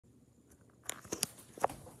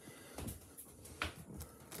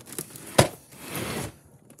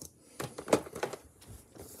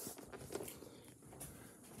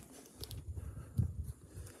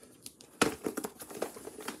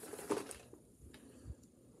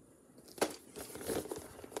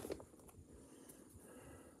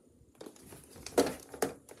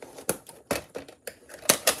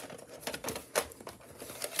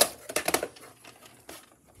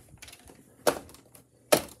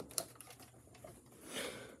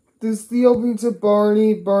This is the opening to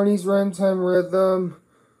Barney, Barney's Rhyme Time Rhythm,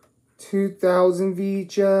 2000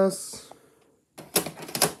 VHS.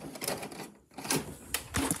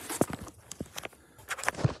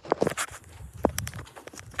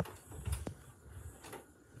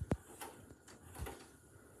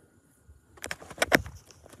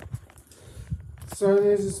 So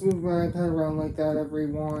I just move my iPad around like that,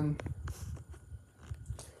 everyone.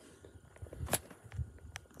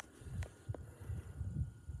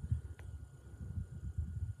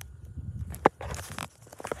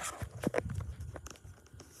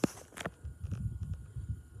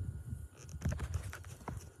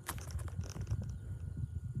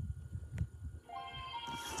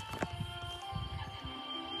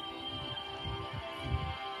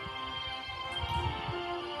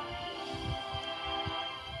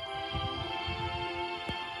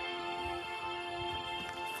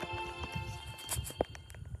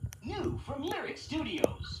 From Lyric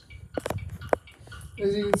Studios.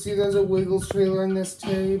 As you can see, there's a Wiggles trailer in this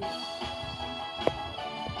tape. Come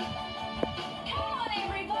on,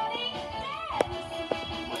 everybody, dance!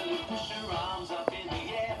 When you push your arms up in the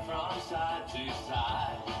air from side to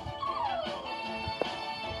side,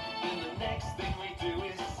 then the next thing we do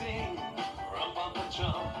is sing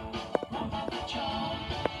Rum-bum-ba-chum, rum-bum-ba-chum.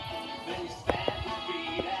 Then you stamp your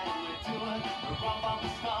feet and we're doing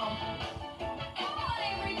rum-bum-ba-stomp.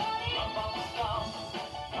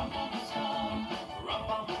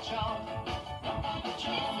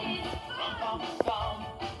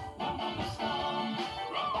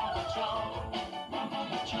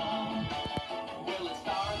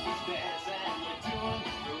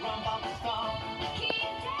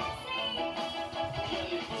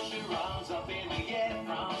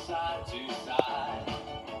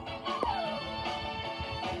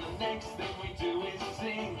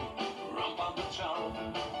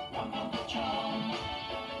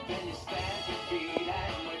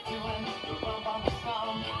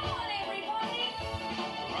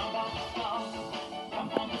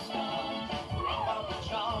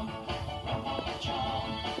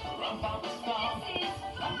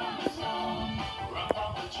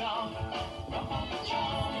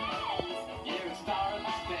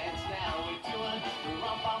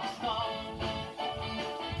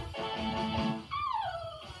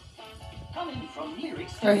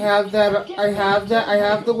 I have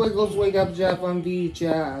the Wiggles Wake Up Jeff on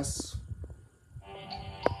VHS.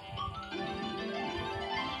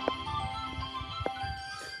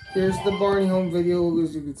 Here's the Barney home video,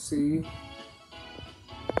 as you can see.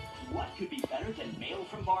 What could be better than mail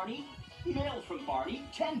from Barney? Mail from Barney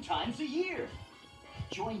 10 times a year.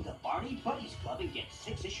 Join the Barney Buddies Club and get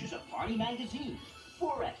 6 issues of Barney magazine,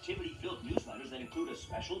 4 activity-filled newsletters that include a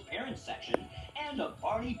special parents section, and a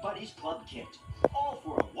Barney Buddies Club kit. All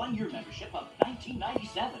for a 1-year membership of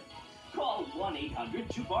 $19.97. Call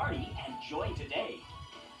 1-800-2-BARNEY and join today.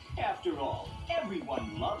 After all,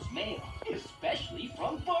 everyone loves mail, especially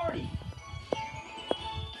from Barney.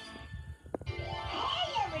 Hey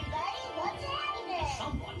everybody, what's happening?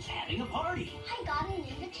 Someone's having a party. I got an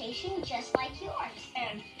invitation just like yours.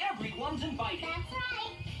 And everyone's invited. That's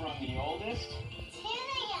right. From the oldest to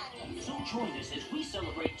the youngest. So join us as we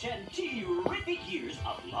celebrate 10 terrific years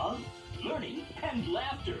of love, learning, and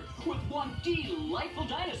laughter with one delightful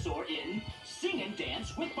dinosaur in Sing and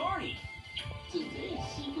Dance with Barney. Today's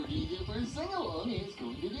Super Duper Sing-Along is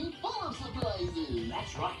going to be full of surprises.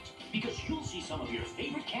 That's right, because you'll see some of your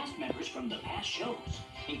favorite cast members from the past shows,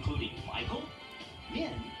 including Michael,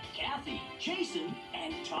 Min, Kathy, Jason,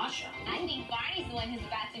 and Tasha. I think Barney's the one who's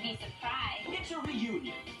about to be surprised. It's a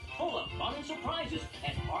reunion, full of fun and surprises,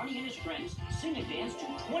 as Barney and his friends sing and dance to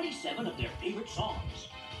 27 of their favorite songs.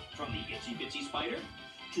 From the Itsy Bitsy Spider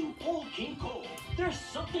to Old King Cole, there's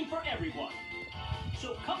something for everyone.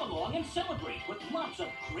 So come along and celebrate with lots of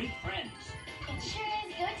great friends. It sure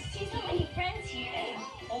is good to see so many friends here. And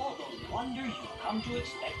all the wonder you've come to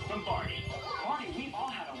expect from Barney. Barney, we've all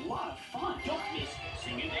had a lot of fun. Don't miss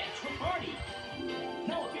Sing and Dance with Barney.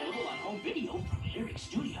 Now available on home video from Lyric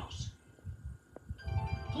Studios.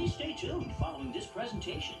 Please stay tuned following this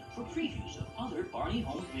presentation for previews of other Barney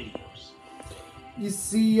home videos.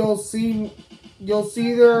 You'll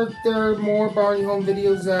see there are more Barney home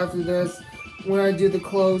videos after this when I do the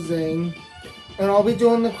closing. And I'll be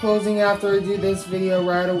doing the closing after I do this video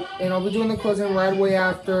right away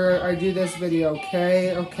after I do this video,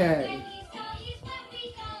 okay? Okay.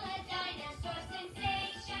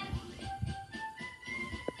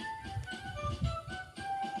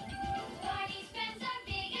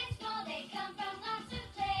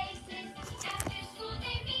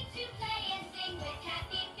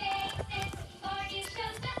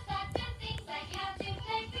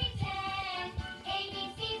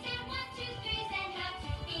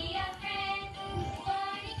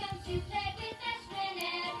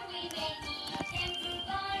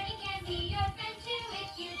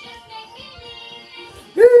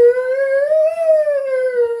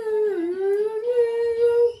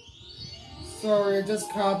 just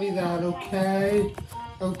copy that, okay?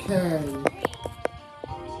 Okay.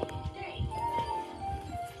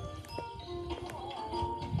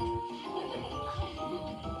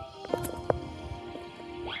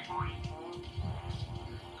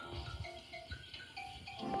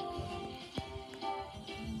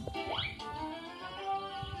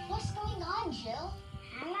 What's going on, Jill?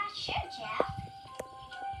 I'm not sure, Jeff.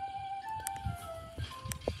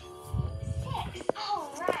 6. Oh,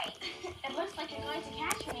 right. It looks like you're going to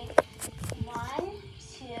catch me. 1,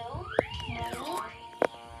 2, 3.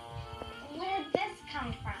 Where did this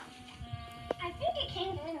come from? I think it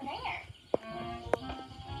came from in there.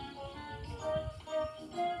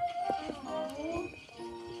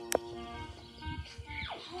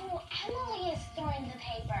 Oh, Emily is throwing the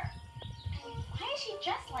paper. Why is she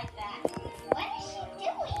dressed like that? What is she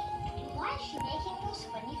doing? Why is she making those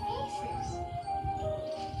funny faces?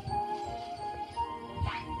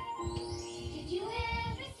 Did you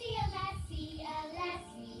ever see a lassie, a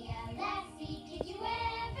lassie, a lassie? Did you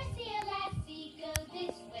ever see a lassie go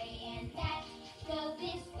this way and that? Go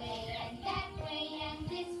this way and that way and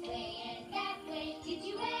this way and that way. Did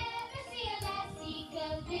you ever see a lassie go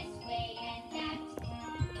this way and that?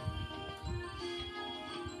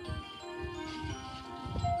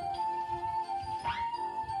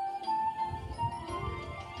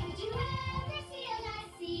 Did you ever see a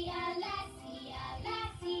lassie, a lassie, a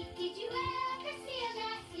lassie? Did you ever see a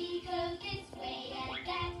lassie go this way and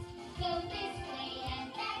that? Go this way and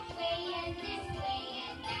that way and this way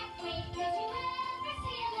and that way. Did you ever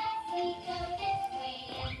see a lassie go this way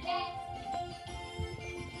and that?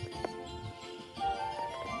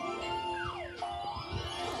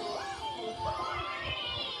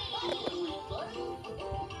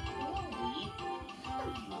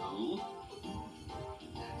 Hello.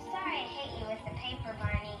 Sorry I hit you with the paper,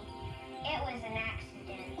 Barney. It was an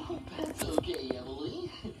accident. Oh, that's okay, Emily.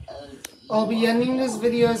 I'll be ending this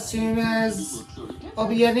video as soon as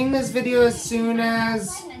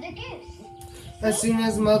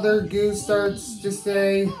Mother Goose starts to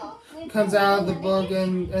say, comes out of the book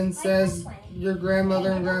and says your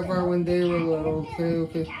grandmother and grandfather when they were little.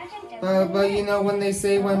 Okay. But you know when they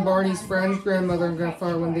say when Barney's friends grandmother and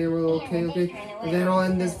grandfather when they were little. Okay. And then I'll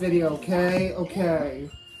end this video. Okay.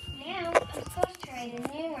 Now I'm supposed to write a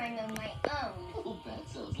new rhyme of my own. Oh, that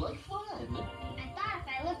sounds like fun. I thought if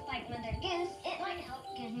I looked like Mother Goose, it might help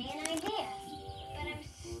give me an idea. But I'm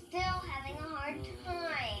still having a hard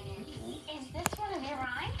time. Is this one of your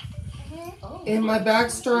rhymes? Oh, And my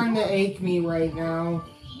back's starting to ache me right now.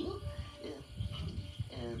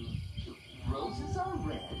 And roses are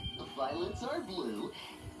red, violets are blue.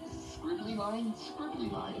 Scribbly line,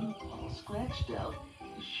 all scratched out.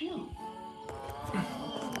 Shoot.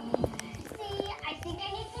 See, I think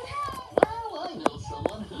I need some help. Well, I know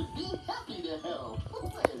someone who'd be happy to help.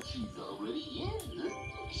 And she's already in.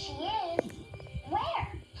 She is. Where?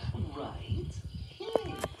 Right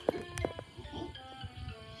here.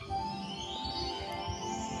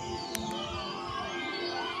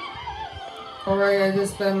 Alright, I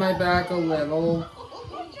just bent my back a little.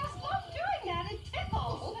 Just stop doing that. It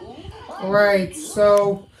tickles. Alright,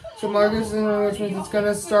 so Marcus and which means it's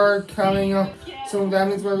gonna start coming up. So that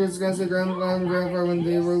means Marcus is gonna say grandma and grandpa when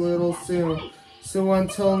they were little soon. So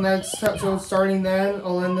until next time, so starting then,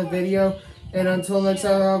 I'll end the video. And until next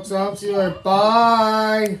time, I'll see you later.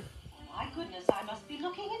 Bye! My goodness, I must be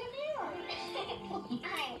looking in a mirror.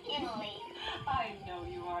 I'm Emily. I know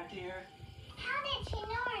you are, dear. How did she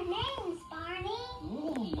know our names, Barney?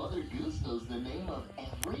 Oh, Mother Goose knows the name of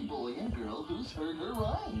every boy and girl who's heard her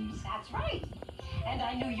rhymes. That's right. And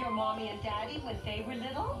I knew your mommy and daddy when they were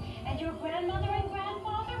little, and your grandmother and grandfather